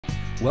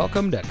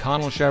Welcome to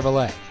Connell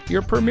Chevrolet,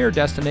 your premier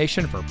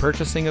destination for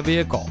purchasing a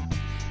vehicle.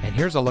 And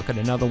here's a look at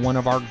another one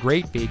of our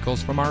great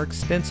vehicles from our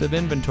extensive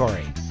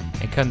inventory.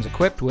 It comes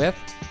equipped with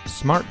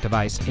smart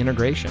device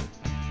integration,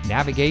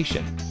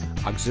 navigation,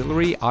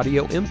 auxiliary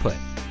audio input,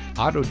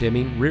 auto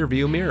dimming rear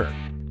view mirror,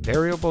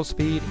 variable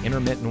speed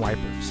intermittent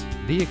wipers,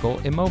 vehicle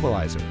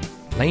immobilizer,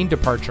 lane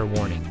departure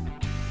warning,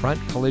 front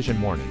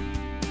collision warning,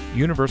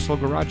 universal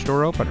garage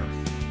door opener,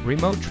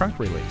 remote trunk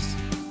release.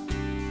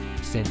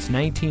 Since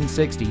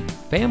 1960,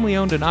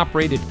 family-owned and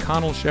operated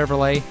Connell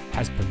Chevrolet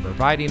has been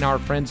providing our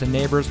friends and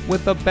neighbors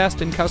with the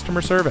best in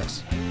customer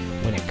service.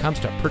 When it comes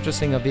to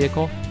purchasing a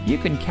vehicle, you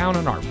can count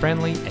on our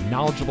friendly and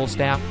knowledgeable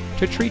staff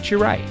to treat you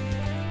right.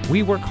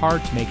 We work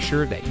hard to make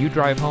sure that you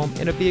drive home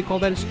in a vehicle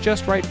that is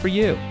just right for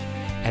you.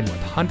 And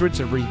with hundreds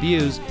of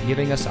reviews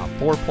giving us a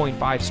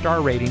 4.5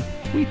 star rating,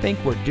 we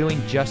think we're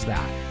doing just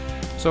that.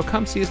 So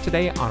come see us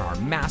today on our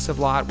massive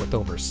lot with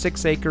over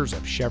 6 acres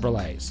of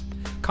Chevrolets.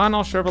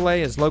 Connell Chevrolet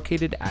is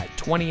located at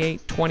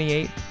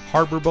 2828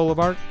 Harbor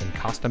Boulevard in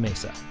Costa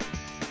Mesa.